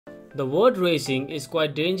The word racing is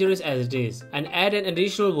quite dangerous as it is, and add an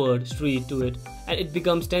additional word street to it and it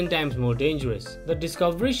becomes 10 times more dangerous. The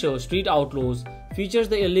Discovery show Street Outlaws features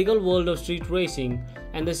the illegal world of street racing,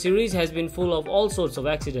 and the series has been full of all sorts of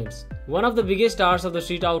accidents. One of the biggest stars of the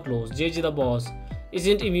Street Outlaws, JJ the Boss,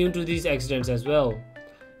 isn't immune to these accidents as well.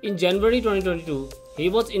 In January 2022, he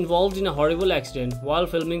was involved in a horrible accident while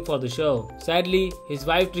filming for the show. Sadly, his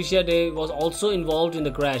wife Tricia was also involved in the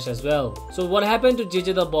crash as well. So what happened to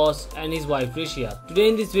JJ the Boss and his wife Tricia? Today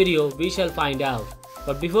in this video, we shall find out.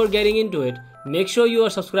 But before getting into it, make sure you are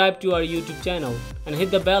subscribed to our YouTube channel and hit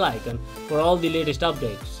the bell icon for all the latest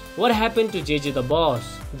updates. What happened to JJ the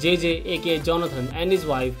Boss? JJ aka Jonathan and his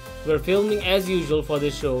wife were filming as usual for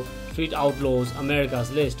this show Street Outlaws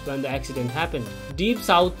America's List when the accident happened. Deep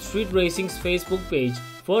South Street Racing's Facebook page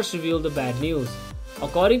first revealed the bad news.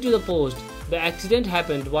 According to the post, the accident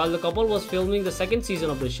happened while the couple was filming the second season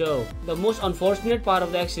of the show. The most unfortunate part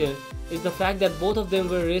of the accident is the fact that both of them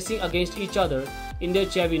were racing against each other in their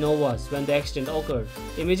Chevy Novas when the accident occurred.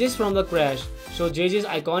 Images from the crash show JJ's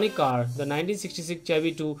iconic car, the 1966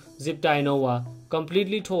 Chevy 2 zip-tie Nova,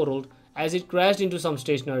 completely totaled as it crashed into some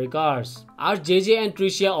stationary cars. Are JJ and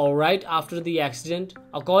Tricia alright after the accident?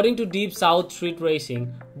 According to Deep South Street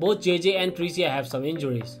Racing, both JJ and Tricia have some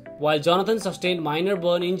injuries. While Jonathan sustained minor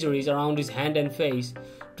burn injuries around his hand and face,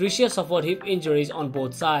 Tricia suffered hip injuries on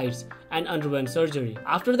both sides and underwent surgery.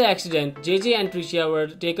 After the accident, JJ and Tricia were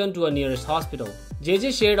taken to a nearest hospital.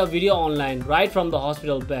 JJ shared a video online right from the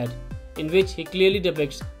hospital bed, in which he clearly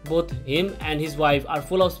depicts both him and his wife are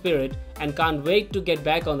full of spirit and can't wait to get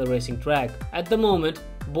back on the racing track. At the moment,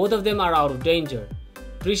 both of them are out of danger.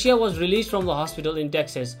 Tricia was released from the hospital in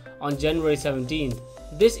Texas on January 17th.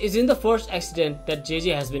 This isn't the first accident that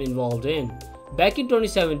JJ has been involved in. Back in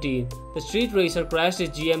 2017, the street racer crashed his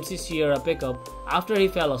GMC Sierra pickup after he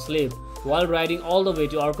fell asleep while riding all the way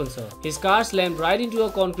to Arkansas. His car slammed right into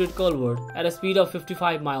a concrete culvert at a speed of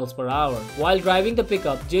 55 miles per hour. While driving the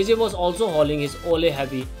pickup, JJ was also hauling his olia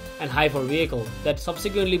heavy and hyper vehicle that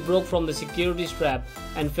subsequently broke from the security strap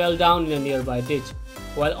and fell down in a nearby ditch,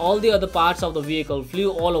 while all the other parts of the vehicle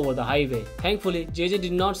flew all over the highway. Thankfully, JJ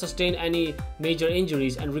did not sustain any major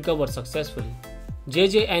injuries and recovered successfully.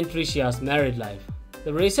 JJ and Tricia's married life.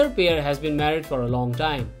 The racer pair has been married for a long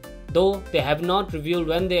time, though they have not revealed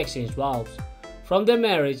when they exchanged vows. From their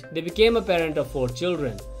marriage, they became a parent of 4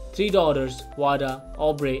 children, 3 daughters, Wada,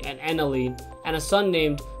 Aubrey and Annalene, and a son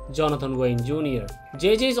named Jonathan Wayne Jr.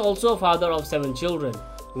 JJ is also a father of 7 children,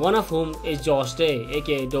 one of whom is Josh Day,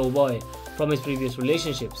 aka Doughboy, from his previous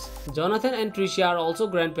relationships. Jonathan and Tricia are also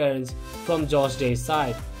grandparents from Josh Day's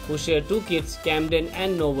side, who share 2 kids, Camden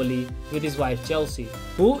and Novali, with his wife Chelsea.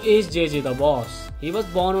 Who is JJ the Boss? He was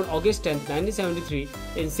born on August 10, 1973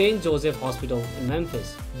 in St. Joseph Hospital in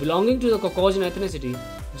Memphis. Belonging to the Caucasian ethnicity,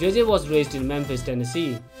 JJ was raised in Memphis,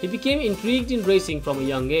 Tennessee. He became intrigued in racing from a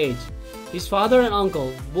young age. His father and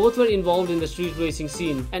uncle both were involved in the street racing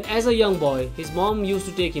scene, and as a young boy, his mom used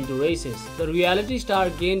to take him to races. The reality star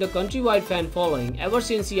gained a countrywide fan following ever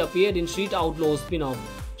since he appeared in Street Outlaws spin-off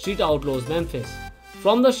Street Outlaws Memphis.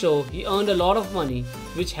 From the show, he earned a lot of money,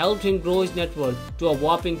 which helped him grow his net worth to a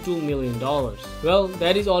whopping $2 million. Well,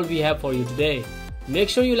 that is all we have for you today. Make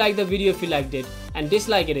sure you like the video if you liked it and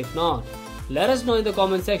dislike it if not. Let us know in the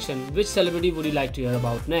comment section which celebrity would you like to hear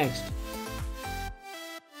about next.